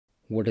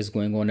What is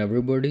going on,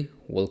 everybody?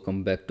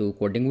 Welcome back to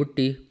Coding with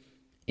T.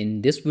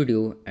 In this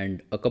video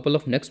and a couple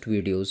of next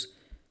videos,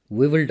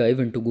 we will dive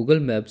into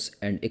Google Maps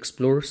and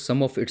explore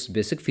some of its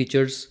basic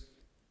features.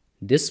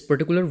 This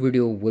particular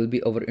video will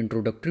be our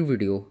introductory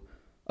video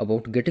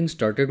about getting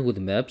started with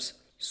maps.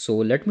 So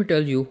let me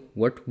tell you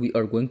what we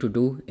are going to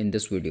do in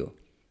this video.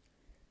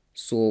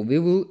 So we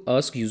will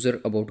ask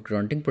user about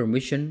granting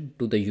permission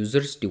to the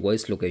user's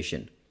device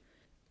location.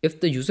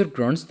 If the user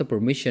grants the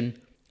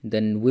permission,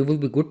 then we will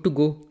be good to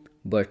go.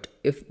 But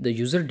if the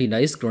user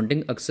denies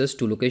granting access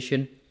to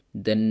location,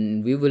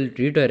 then we will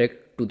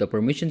redirect to the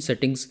permission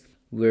settings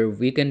where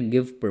we can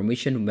give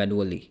permission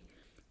manually.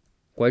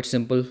 Quite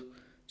simple.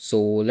 So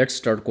let's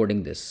start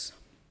coding this.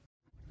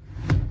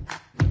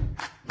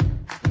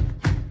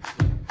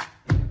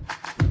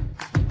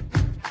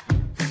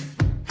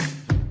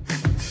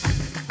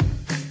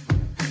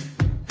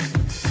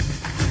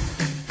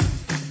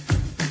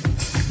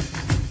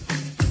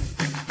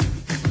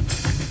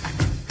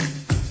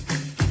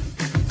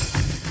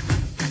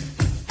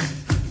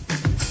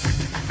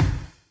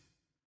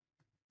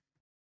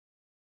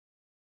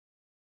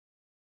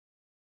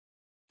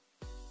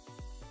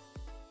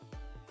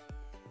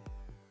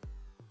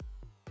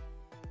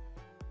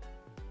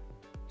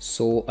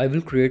 So I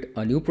will create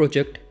a new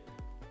project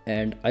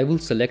and I will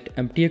select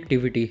empty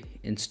activity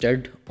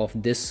instead of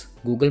this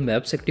Google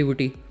Maps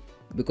activity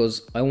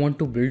because I want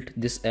to build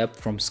this app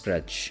from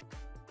scratch.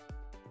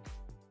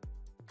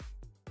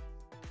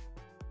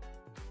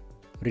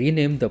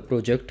 Rename the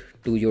project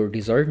to your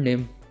desired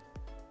name.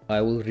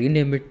 I will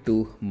rename it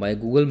to My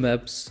Google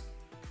Maps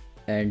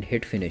and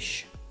hit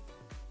finish.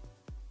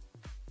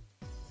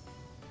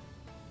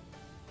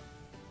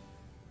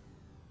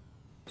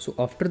 So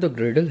after the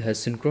Gradle has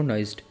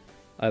synchronized,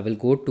 I will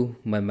go to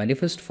my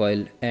manifest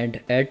file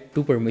and add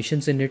two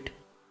permissions in it.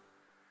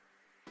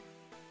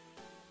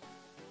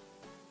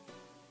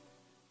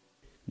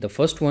 The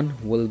first one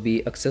will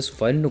be access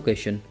file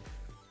location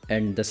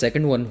and the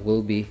second one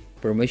will be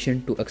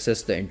permission to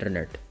access the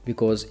internet,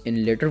 because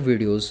in later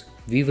videos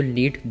we will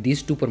need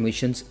these two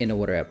permissions in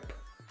our app.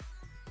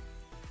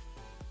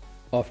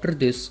 After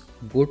this,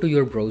 go to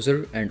your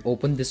browser and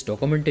open this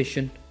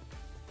documentation.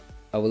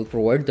 I will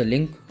provide the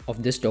link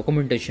of this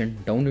documentation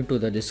down into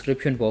the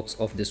description box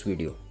of this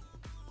video.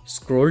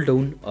 Scroll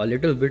down a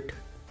little bit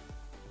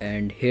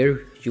and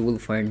here you will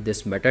find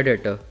this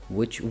metadata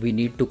which we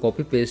need to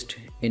copy paste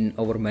in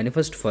our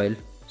manifest file.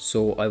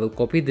 So I will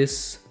copy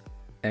this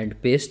and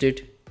paste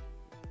it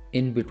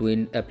in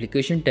between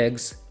application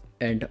tags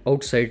and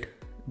outside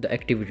the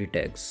activity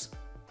tags.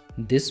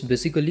 This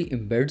basically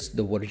embeds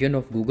the version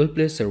of Google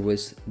Play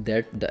service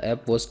that the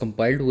app was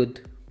compiled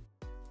with.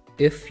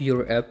 If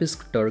your app is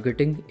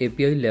targeting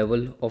API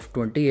level of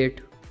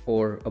 28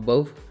 or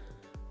above,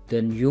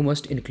 then you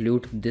must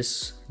include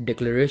this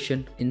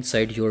declaration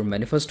inside your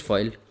manifest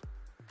file.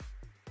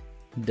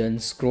 Then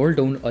scroll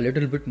down a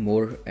little bit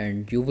more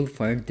and you will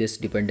find this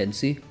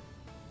dependency.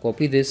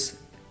 Copy this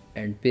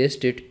and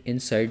paste it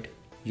inside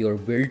your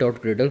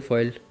build.gradle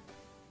file.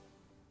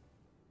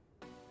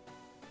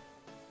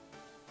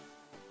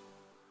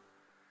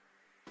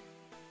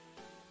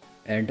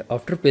 And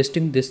after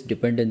pasting this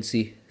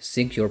dependency,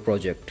 sync your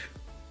project.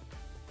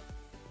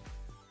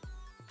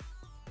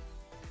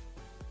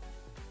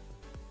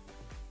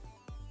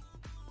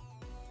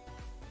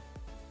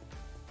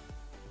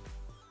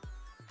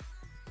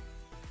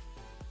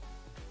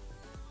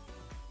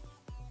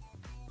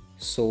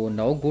 So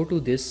now go to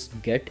this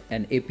get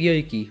an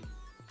API key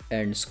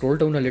and scroll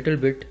down a little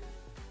bit,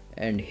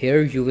 and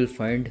here you will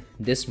find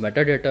this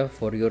metadata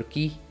for your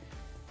key,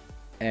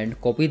 and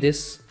copy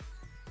this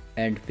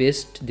and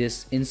paste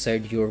this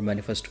inside your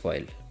manifest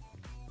file.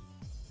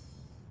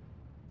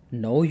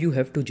 Now you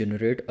have to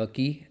generate a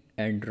key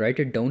and write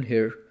it down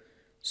here.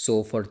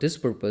 So for this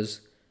purpose,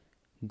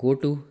 go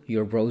to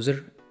your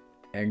browser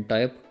and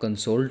type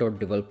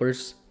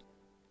console.developers.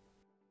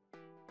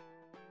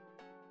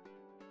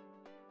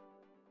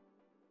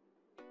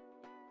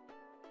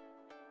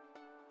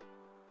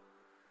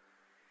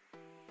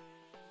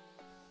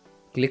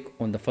 Click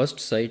on the first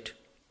site.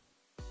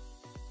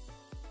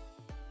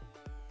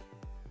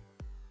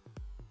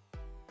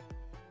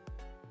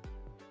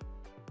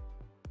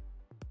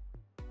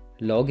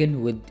 Log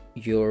in with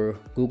your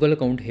Google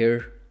account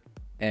here,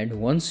 and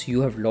once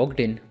you have logged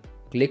in,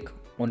 click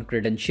on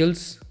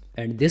credentials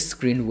and this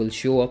screen will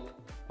show up.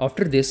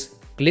 After this,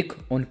 click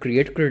on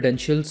create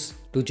credentials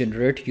to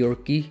generate your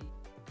key.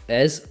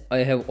 As I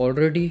have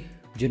already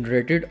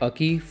generated a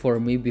key for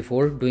me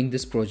before doing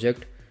this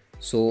project,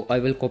 so I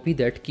will copy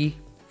that key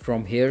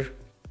from here.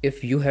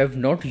 If you have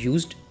not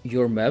used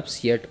your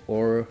maps yet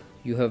or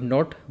you have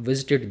not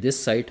visited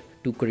this site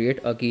to create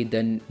a key,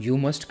 then you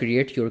must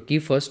create your key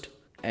first.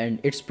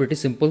 And it's pretty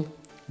simple.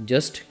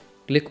 Just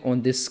click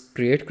on this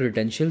create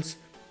credentials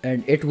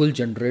and it will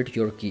generate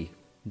your key.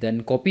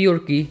 Then copy your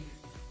key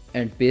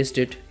and paste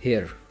it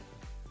here.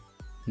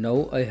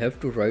 Now I have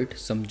to write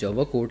some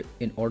Java code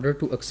in order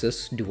to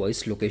access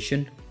device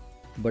location,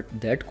 but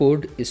that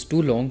code is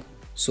too long,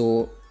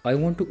 so I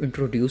want to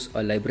introduce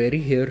a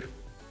library here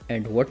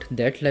And what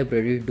that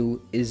library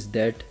do is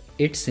that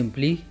it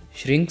simply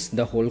shrinks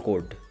the whole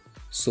code.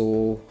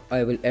 So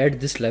I will add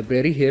this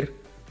library here.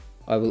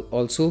 I will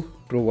also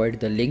provide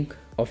the link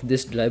of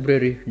this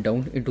library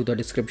down into the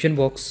description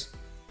box.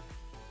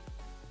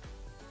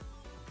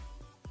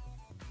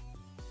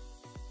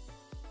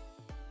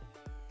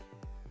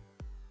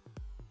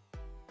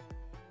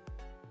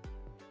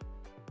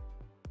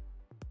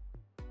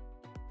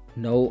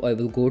 Now I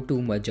will go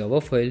to my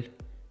Java file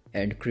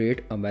and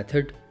create a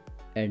method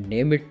and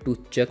name it to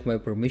check my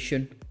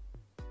permission.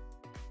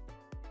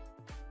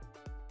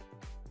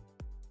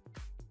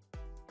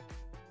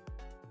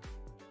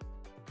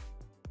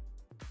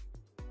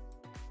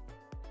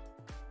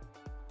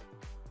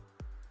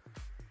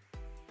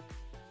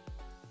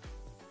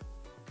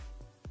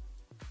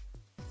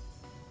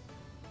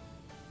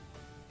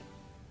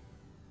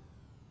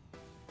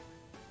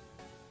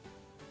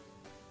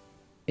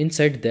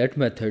 Inside that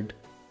method,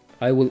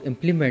 I will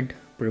implement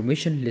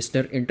permission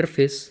listener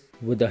interface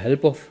with the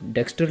help of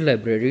Dexter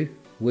library,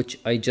 which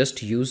I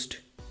just used.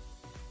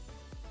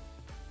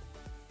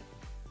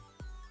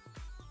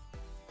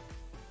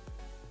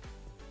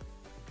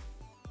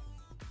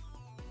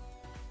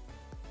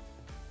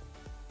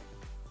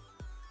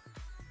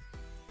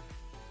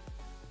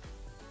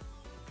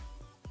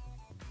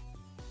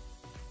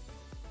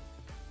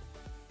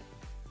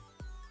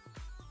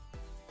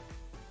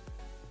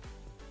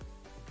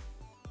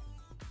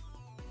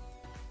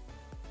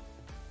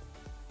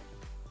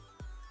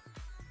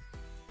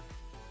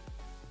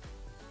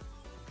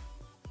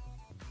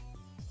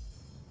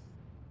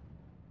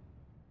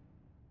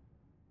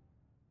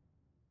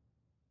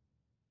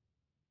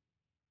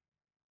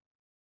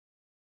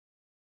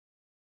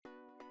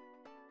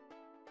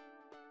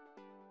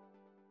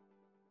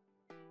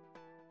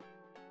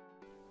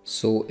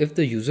 So if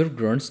the user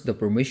grants the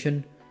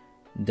permission,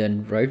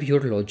 then write your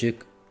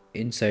logic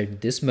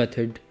inside this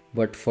method.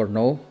 But for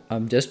now,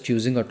 I'm just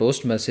using a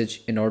toast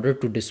message in order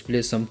to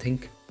display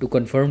something to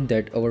confirm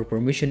that our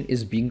permission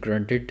is being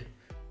granted.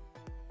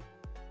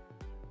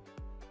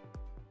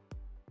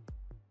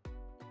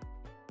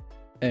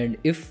 And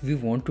if we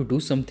want to do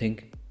something,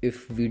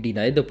 if we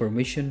deny the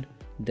permission,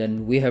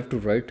 then we have to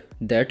write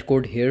that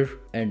code here.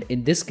 And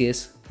in this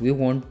case, we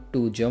want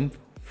to jump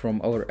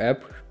from our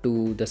app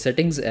to the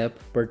settings app,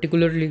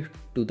 particularly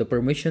to the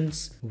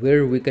permissions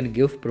where we can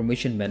give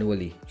permission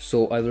manually.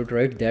 So I will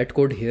write that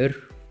code here.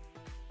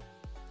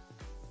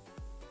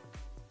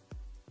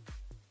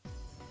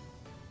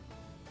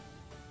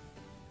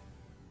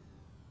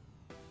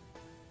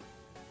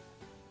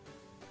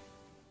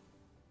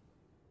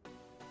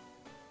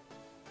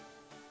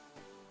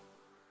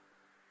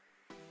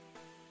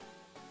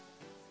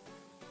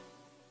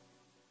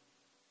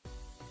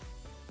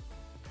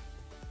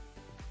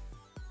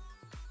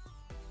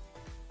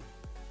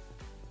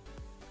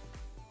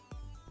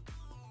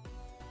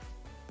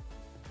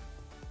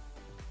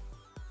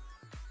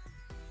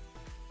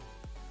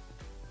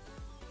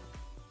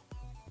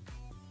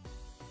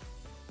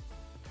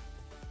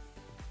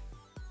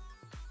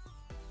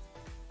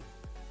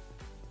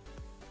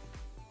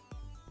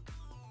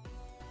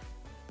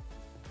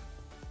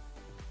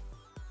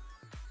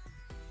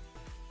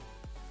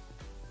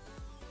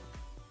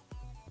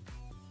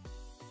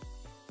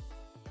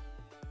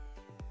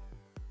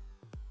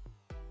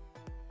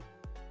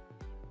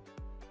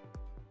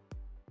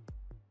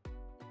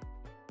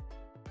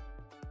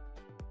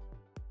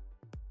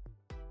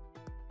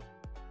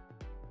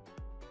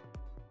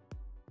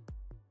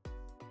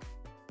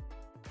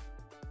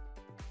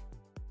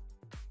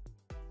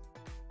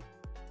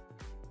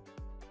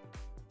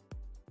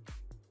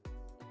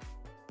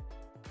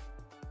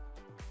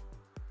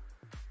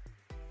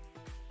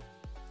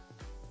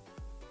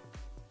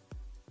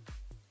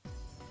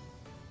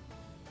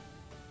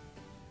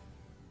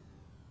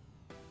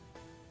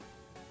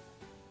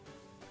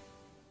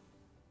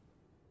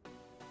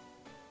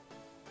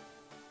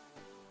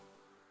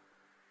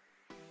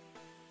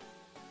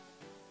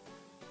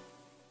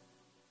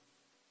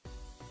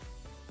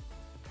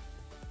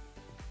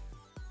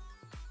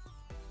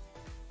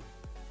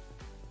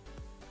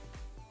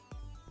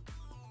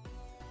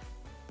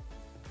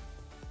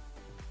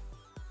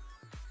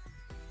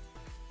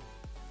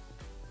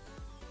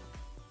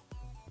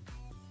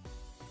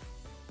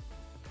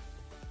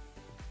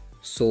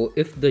 So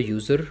if the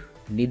user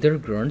neither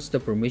grants the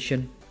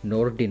permission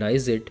nor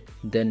denies it,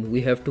 then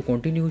we have to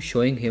continue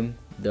showing him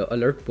the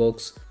alert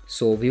box.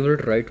 So we will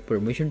write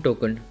permission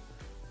token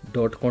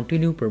dot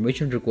continue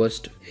permission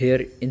request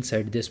here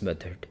inside this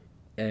method,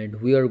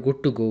 and we are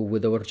good to go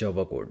with our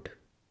Java code.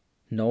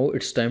 Now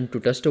it's time to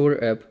test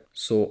our app,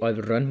 so I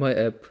will run my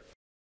app.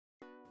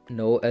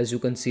 Now as you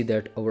can see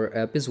that our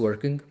app is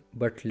working,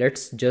 but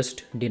let's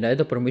just deny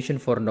the permission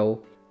for now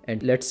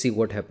and let's see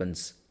what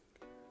happens.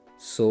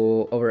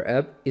 So our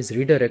app is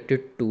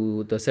redirected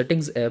to the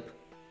settings app.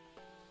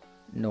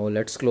 Now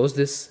let's close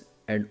this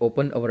and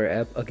open our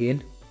app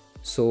again.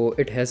 So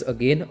it has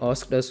again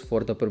asked us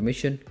for the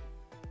permission.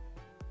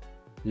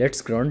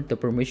 Let's grant the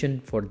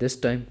permission for this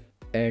time,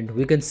 and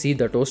we can see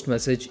the toast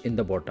message in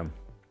the bottom.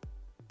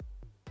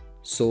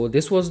 So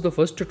this was the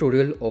first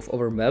tutorial of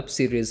our map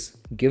series.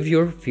 Give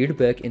your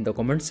feedback in the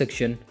comment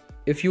section.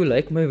 If you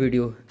like my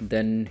video,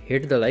 then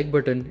hit the like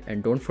button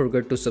and don't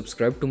forget to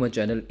subscribe to my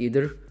channel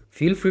either.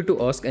 Feel free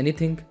to ask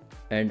anything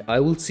and I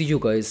will see you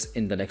guys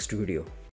in the next video.